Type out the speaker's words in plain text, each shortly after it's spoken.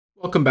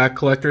Welcome back,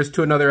 collectors,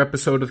 to another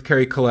episode of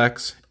Carey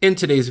Collects. In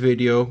today's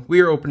video, we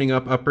are opening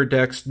up Upper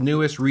Deck's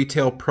newest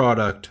retail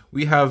product.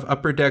 We have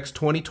Upper Deck's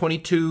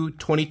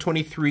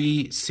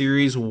 2022-2023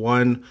 Series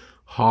 1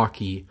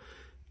 Hockey.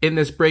 In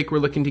this break, we're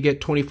looking to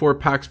get 24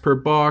 packs per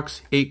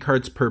box, 8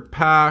 cards per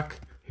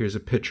pack. Here's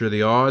a picture of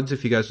the odds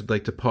if you guys would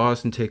like to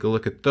pause and take a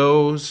look at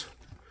those.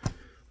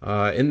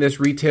 In this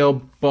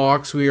retail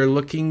box, we are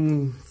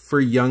looking for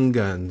Young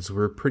Guns.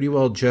 We're pretty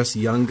well just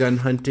Young Gun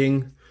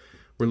hunting.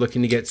 We're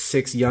looking to get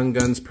 6 Young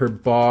Guns per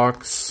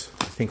box,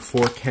 I think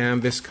 4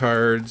 canvas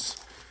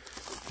cards.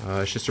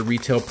 It's just a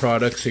retail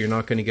product, so you're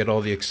not going to get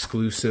all the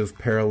exclusive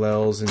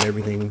parallels and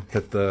everything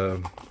that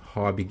the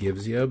hobby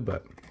gives you,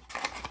 but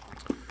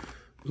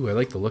ooh, I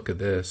like the look of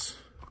this.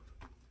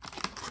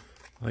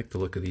 I like the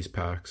look of these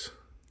packs.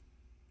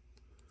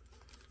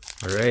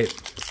 Alright,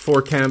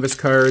 4 canvas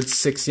cards,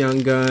 6 Young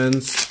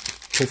Guns.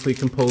 Hopefully you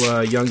can pull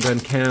a Young Gun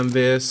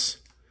canvas.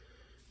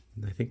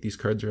 And I think these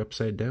cards are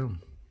upside down.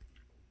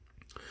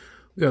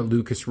 We got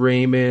Lucas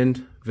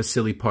Raymond,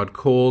 Vasily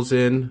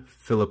Podkolzin,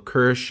 Philip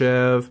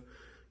Kurashev,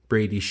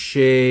 Brady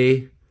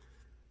Shea,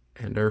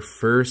 and our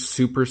first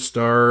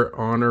superstar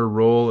honor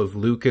roll of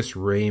Lucas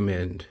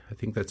Raymond. I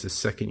think that's his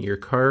second year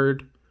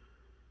card.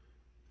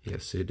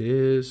 Yes, it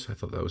is. I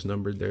thought that was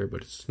numbered there,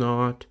 but it's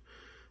not.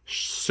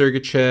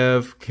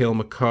 Sergachev, Cale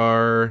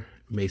Makar,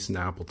 Mason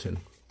Appleton.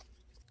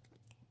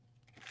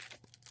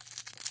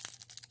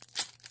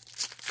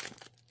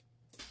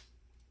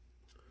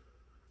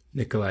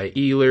 Nikolai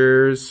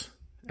Ehlers,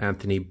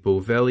 Anthony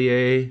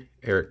Beauvillier,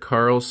 Eric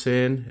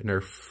Carlson, and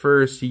our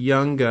first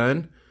Young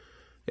Gun.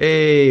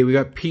 Hey, we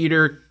got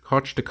Peter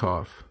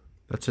Kochetkov.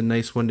 That's a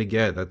nice one to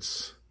get.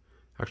 That's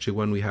actually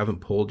one we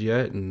haven't pulled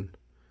yet, and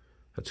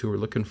that's who we're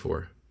looking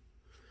for.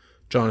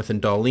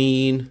 Jonathan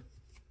Dahlin,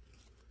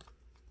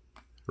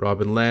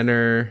 Robin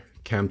Lehner,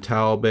 Cam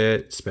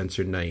Talbot,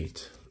 Spencer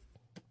Knight.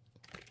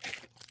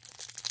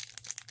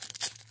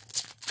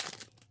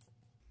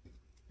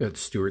 We got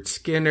Stuart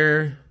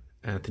Skinner,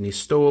 Anthony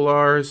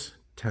Stolars,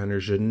 Tanner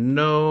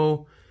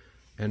Jeannot,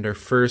 and our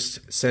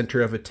first center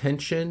of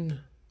attention,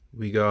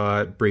 we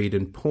got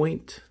Braden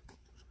Point,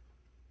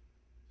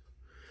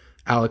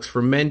 Alex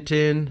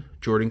Fermenton,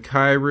 Jordan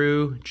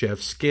Kyrou,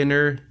 Jeff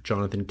Skinner,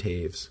 Jonathan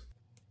Taves.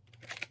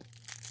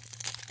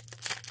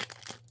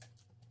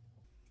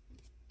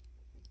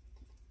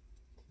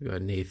 We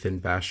got Nathan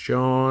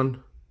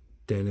Bastion,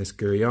 Dennis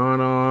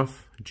Guryanov,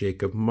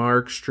 Jacob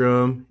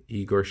Markstrom,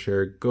 Igor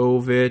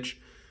Sharagovich,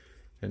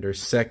 and our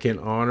second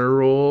honor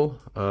roll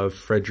of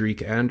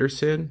Frederick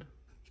Anderson.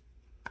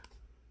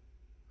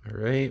 All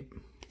right.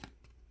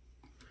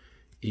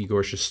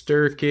 Igor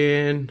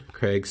Shesterkin,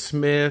 Craig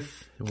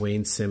Smith, and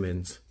Wayne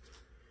Simmons.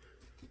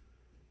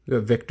 We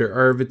got Victor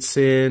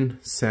Arvidsson,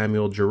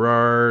 Samuel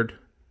Girard,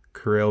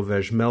 Kirill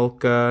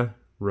Vejmelka,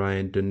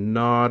 Ryan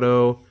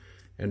Donato,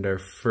 and our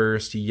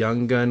first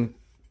Young Gun,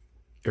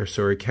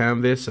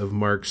 canvas of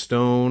Mark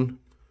Stone.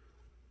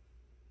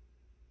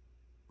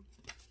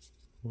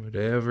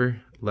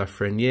 Whatever.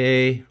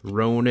 Lafreniere,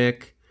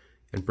 Roenick,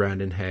 and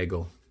Brandon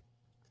Hagel.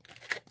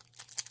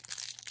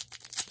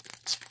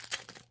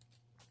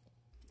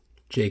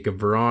 Jacob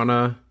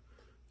Verana,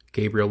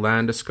 Gabriel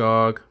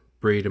Landeskog,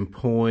 Braden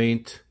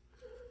Point,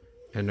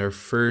 and our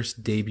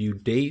first debut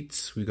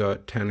dates, we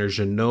got Tanner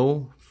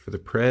Jeannot for the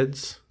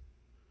Preds.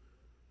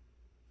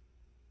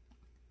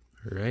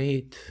 All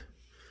right.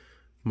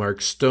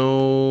 Mark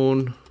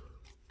Stone,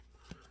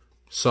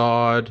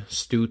 Sod,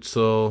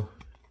 Stutzel,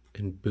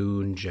 and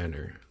Boone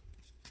Jenner.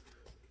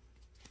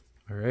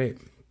 All right.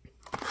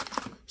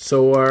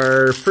 So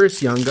our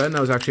first Young Gun, that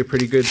was actually a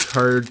pretty good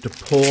card to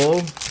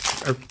pull.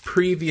 Our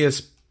previous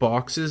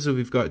boxes, so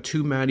we've got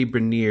 2 Matty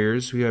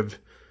Beniers.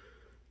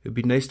 It'd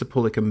be nice to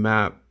pull like a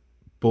Matt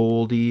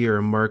Boldy or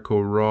a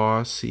Marco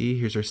Rossi.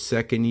 Here's our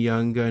second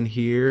Young Gun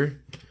here.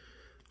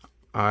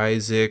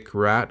 Isaac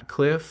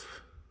Ratcliffe.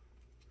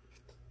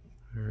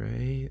 All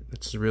right,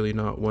 that's really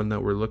not one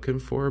that we're looking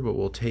for, but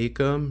we'll take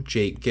them.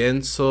 Jake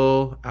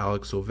Gensel,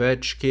 Alex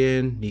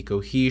Ovechkin, Nico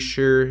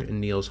Hischier,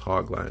 and Niels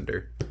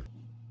Hoglander.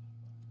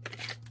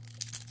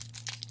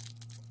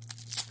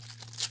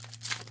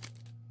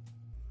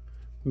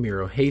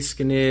 Miro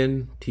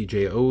Heiskanen,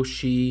 TJ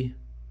Oshie,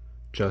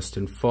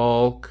 Justin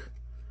Falk,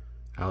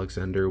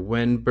 Alexander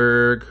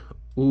Wenberg.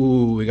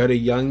 Ooh, we got a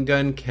Young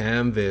Gun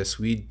canvas.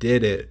 We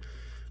did it.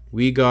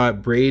 We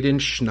got Braden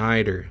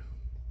Schneider.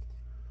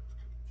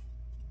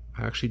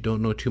 I actually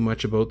don't know too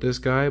much about this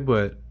guy,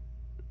 but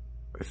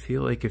I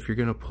feel like if you're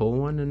going to pull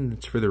one and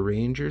it's for the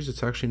Rangers,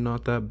 it's actually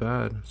not that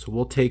bad. So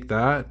we'll take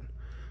that.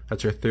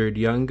 That's our third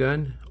Young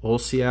Gun.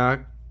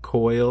 Olsiak,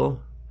 Coyle,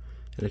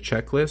 and a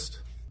checklist.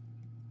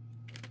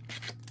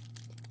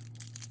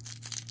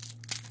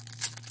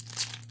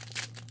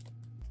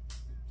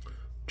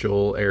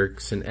 Joel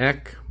Eriksson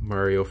Ek,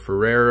 Mario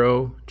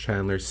Ferrero,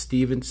 Chandler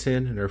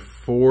Stevenson, and our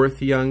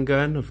fourth Young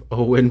Gun of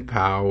Owen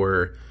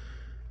Power.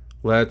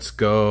 Let's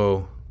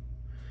go.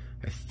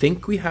 I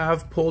think we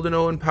have pulled an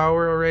Owen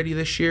Power already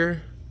this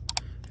year.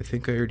 I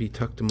think I already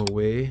tucked him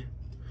away.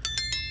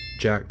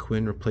 Jack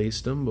Quinn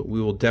replaced him, but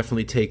we will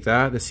definitely take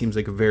that. This seems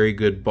like a very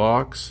good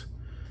box.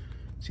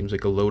 Seems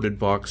like a loaded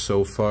box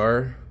so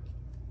far.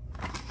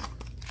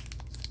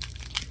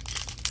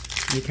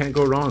 You can't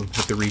go wrong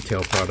with the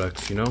retail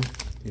products, you know?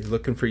 You're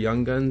looking for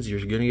young guns, you're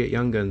gonna get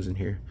young guns in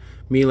here.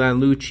 Milan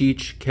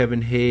Lucic,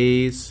 Kevin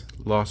Hayes,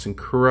 Lawson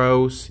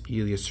Krause,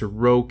 Ilya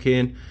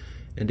Sorokin,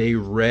 and a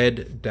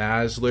red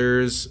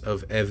Dazzlers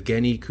of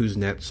Evgeny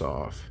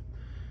Kuznetsov.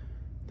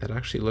 That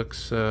actually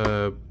looks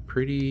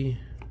pretty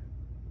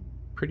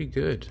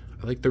good.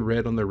 I like the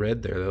red on the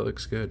red there. That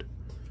looks good.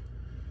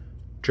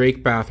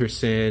 Drake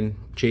Batherson,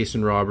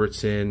 Jason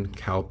Robertson,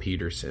 Cal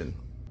Peterson.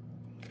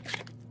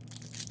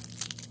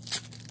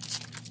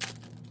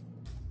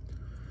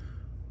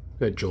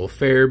 We got Joel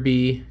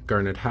Farabee,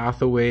 Garnet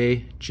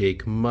Hathaway,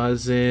 Jake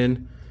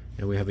Muzzin,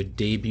 and we have a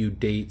debut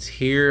dates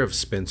here of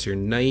Spencer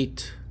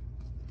Knight.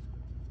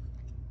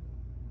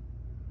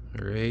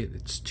 All right,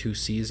 it's 2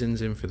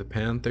 seasons in for the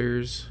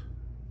Panthers.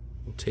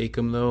 We'll take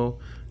them though.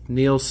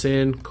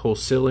 Nielsen, Cole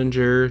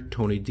Sillinger,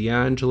 Tony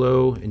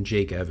D'Angelo, and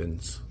Jake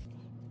Evans.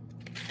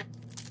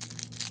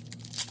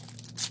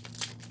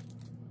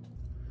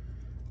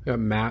 We got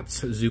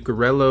Mats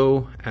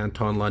Zuccarello,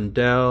 Anton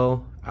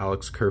Lundell,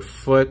 Alex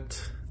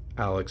Kerfoot,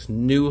 Alex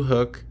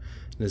Newhook.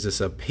 And is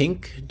this a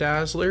pink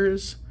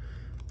Dazzlers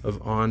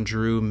of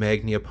Andrew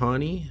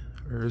Magniapani?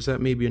 Or is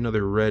that maybe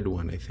another red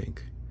one, I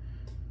think?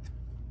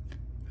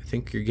 I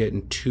think you're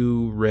getting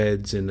 2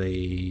 reds in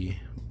a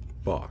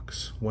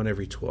box, 1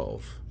 every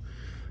 12.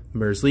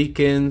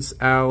 Merzlikins,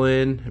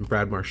 Allen, and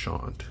Brad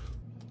Marchand.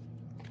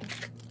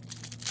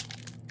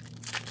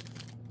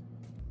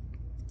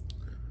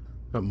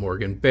 Got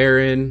Morgan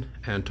Barron,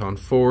 Anton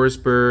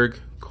Forsberg,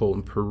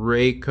 Colton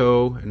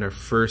Parayko, and our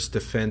first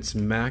defense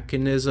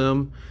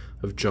mechanism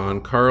of John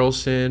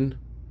Carlson.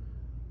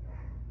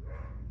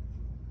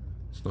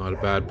 It's not a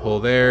bad pull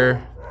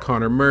there.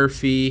 Connor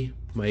Murphy,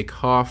 Mike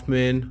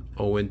Hoffman,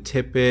 Owen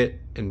Tippett,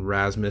 and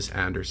Rasmus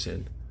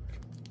Anderson.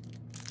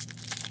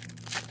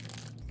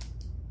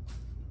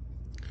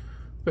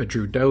 Got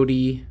Drew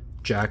Doughty,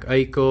 Jack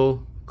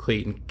Eichel,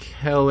 Clayton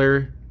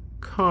Keller,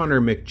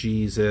 Connor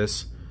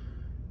McJesus,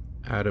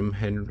 Adam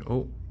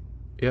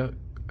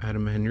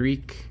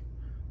Henrique,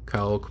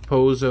 Kyle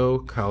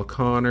Capozzo, Kyle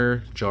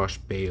Connor, Josh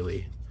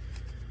Bailey.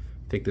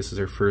 I think this is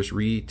our first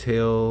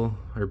retail,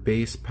 our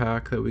base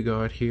pack that we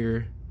got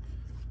here.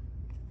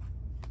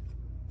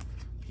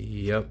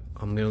 Yep,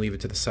 I'm gonna leave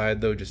it to the side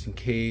though, just in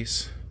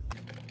case.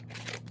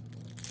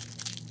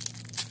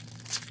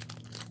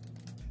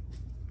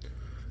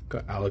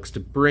 Got Alex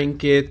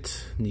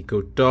DeBrincat,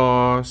 Nico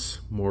Doss,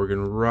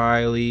 Morgan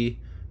Riley,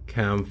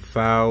 Cam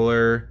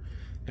Fowler,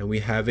 and we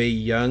have a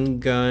young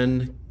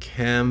gun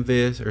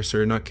canvas, or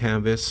sorry, not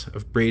canvas,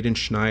 of Braden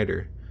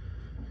Schneider.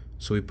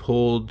 So we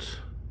pulled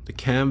the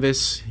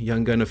canvas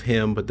young gun of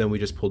him, but then we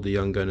just pulled the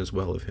young gun as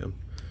well of him.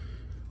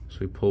 So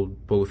we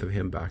pulled both of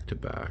him back to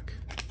back,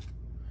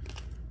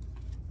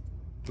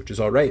 which is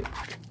all right.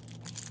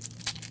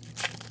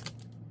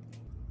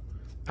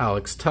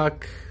 Alex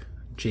Tuck,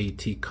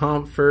 JT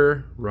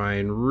Compher,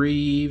 Ryan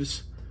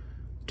Reeves,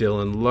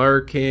 Dylan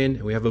Larkin,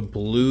 and we have a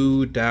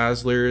blue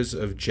Dazzlers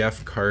of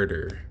Jeff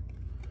Carter.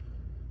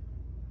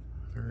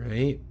 All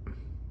right.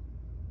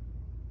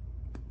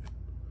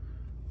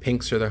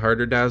 Pinks are the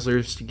harder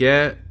Dazzlers to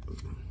get.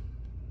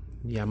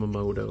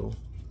 Yamamoto.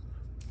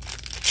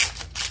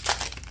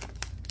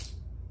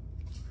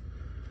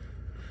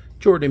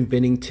 Jordan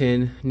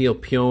Binnington, Neil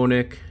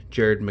Pionik,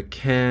 Jared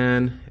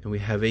McCann, and we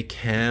have a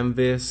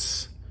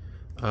canvas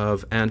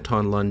of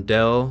Anton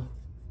Lundell.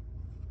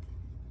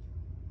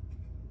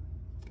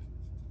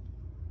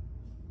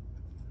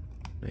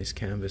 Nice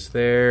canvas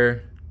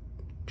there.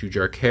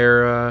 Jujar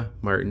Kara,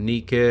 Martin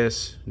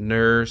Nikas,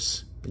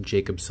 Nurse, and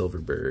Jacob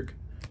Silverberg.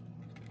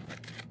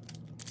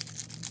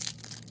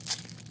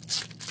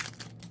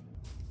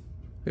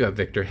 We got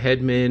Victor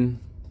Hedman,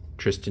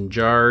 Tristan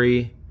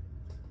Jarry,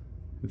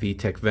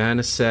 Vitek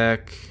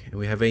Vanasek, and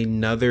we have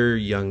another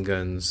Young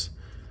Guns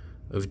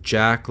of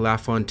Jack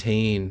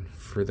LaFontaine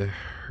for the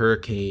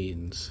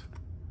Hurricanes.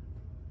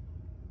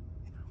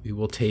 We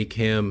will take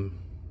him.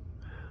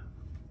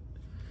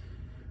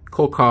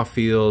 Cole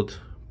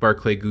Caulfield,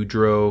 Barclay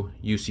Goudreau,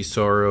 UC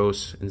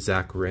Soros, and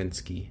Zach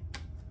Werenski.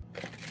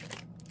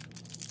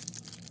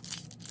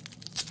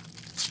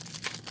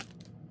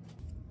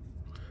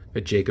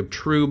 Got Jacob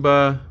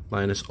Trouba,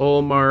 Linus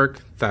Ullmark,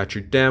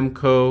 Thatcher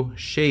Demko,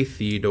 Shea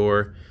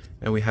Theodore,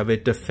 and we have a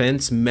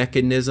defense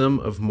mechanism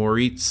of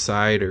Moritz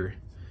Seider.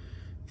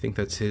 I think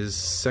that's his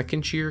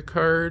second year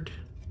card.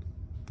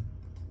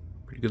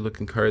 Pretty good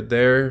looking card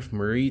there,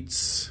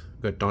 Moritz.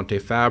 We've got Dante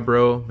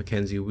Fabro,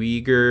 Mackenzie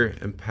Weegar,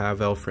 and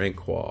Pavel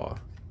Francois.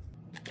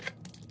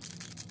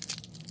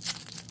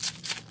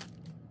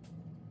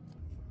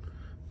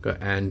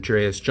 Got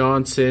Andreas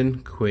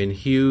Johnson, Quinn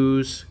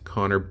Hughes,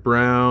 Connor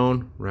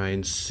Brown,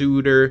 Ryan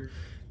Suter,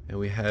 and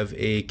we have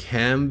a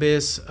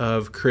canvas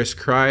of Chris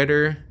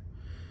Kreider,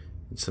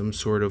 some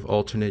sort of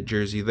alternate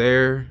jersey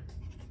there.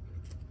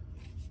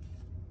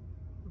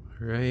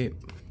 All right,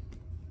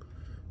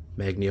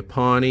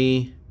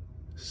 Magniapani,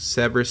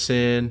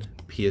 Severson,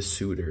 Pia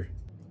Suter.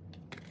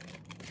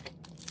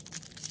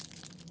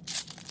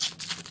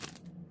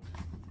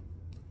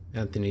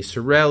 Anthony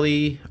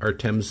Sorelli,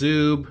 Artem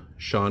Zub,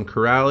 Sean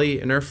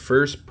Corrali, and our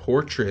first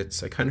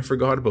portraits. I kind of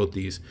forgot about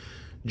these.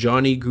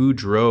 Johnny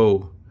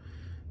Gaudreau.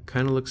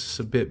 Kind of looks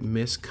a bit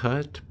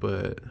miscut,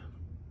 but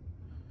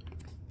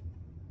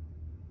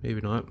maybe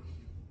not.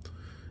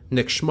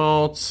 Nick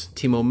Schmaltz,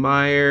 Timo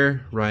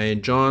Meyer,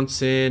 Ryan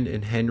Johnson,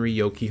 and Henry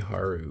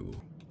Yokiharu.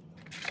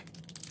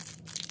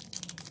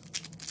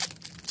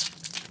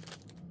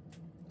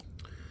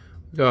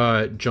 We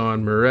got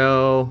John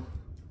Morrell,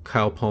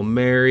 Kyle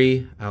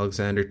Palmieri,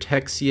 Alexander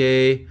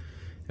Texier,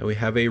 and we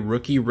have a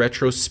rookie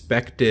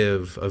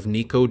retrospective of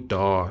Nico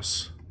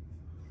Doss.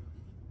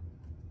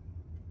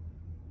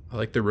 I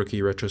like the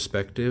rookie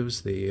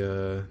retrospectives.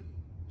 They're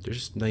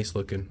just nice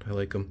looking. I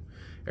like them.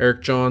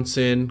 Eric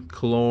Johnson,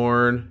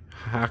 Killorn,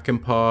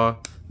 Hackenpah,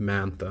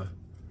 Mantha.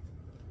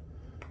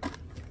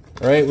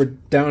 All right, we're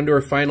down to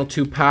our final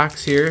 2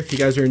 packs here. If you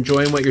guys are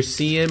enjoying what you're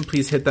seeing,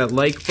 please hit that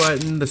like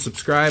button, the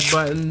subscribe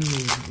button.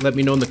 Let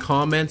me know in the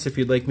comments if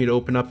you'd like me to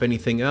open up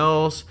anything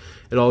else.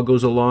 It all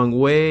goes a long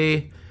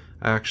way.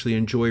 I actually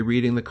enjoy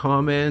reading the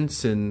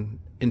comments and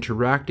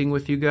interacting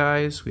with you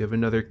guys. We have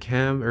another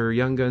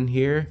young gun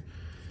here.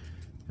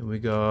 And we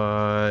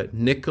got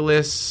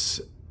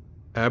Nicholas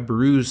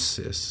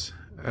Abruzzi.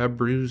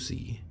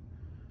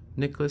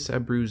 Nicholas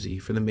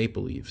Abruzzi for the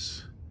Maple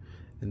Leafs.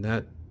 And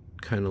that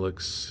kind of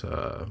looks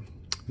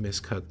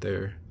miscut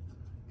there.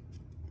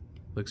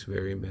 Looks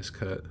very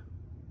miscut.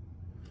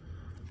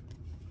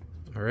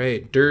 All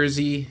right,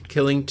 Dursey,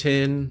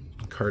 Killington,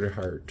 Carter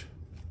Hart.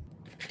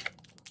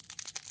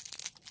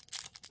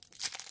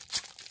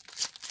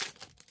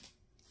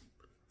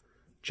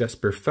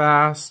 Jesper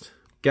Fast,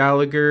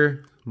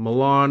 Gallagher,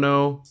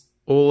 Milano,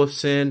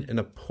 Olofsson, and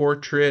a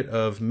portrait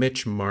of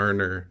Mitch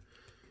Marner.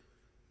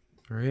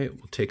 All right,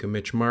 we'll take a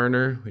Mitch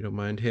Marner. We don't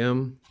mind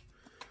him.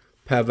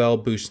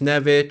 Pavel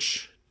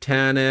Buchnevich,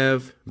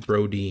 Tanev,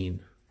 Brodin.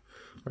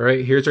 All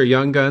right, here's our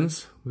young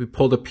guns. We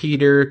pulled a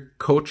Peter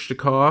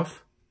Kochetkov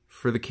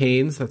for the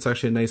Canes. That's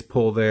actually a nice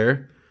pull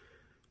there.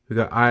 We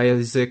got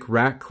Isaac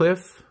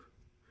Ratcliffe.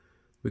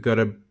 We got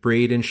a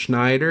Braden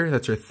Schneider.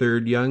 That's our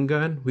 3rd young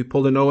gun. We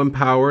pulled an Owen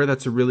Power.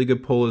 That's a really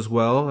good pull as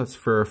well. That's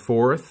for our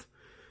 4th.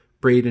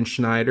 Braden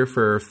Schneider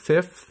for our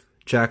 5th.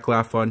 Jack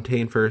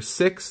LaFontaine for our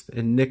 6th.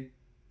 And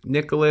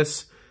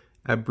Nicholas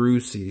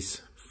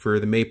Abruzzi for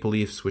the Maple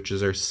Leafs, which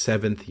is our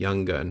 7th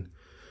young gun.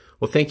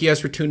 Well, thank you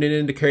guys for tuning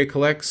in to Carey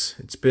Collects.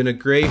 It's been a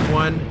great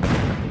one.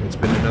 It's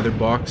been another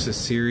box of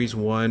Series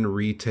 1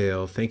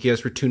 retail. Thank you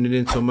guys for tuning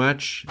in so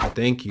much.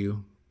 Thank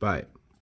you. Bye.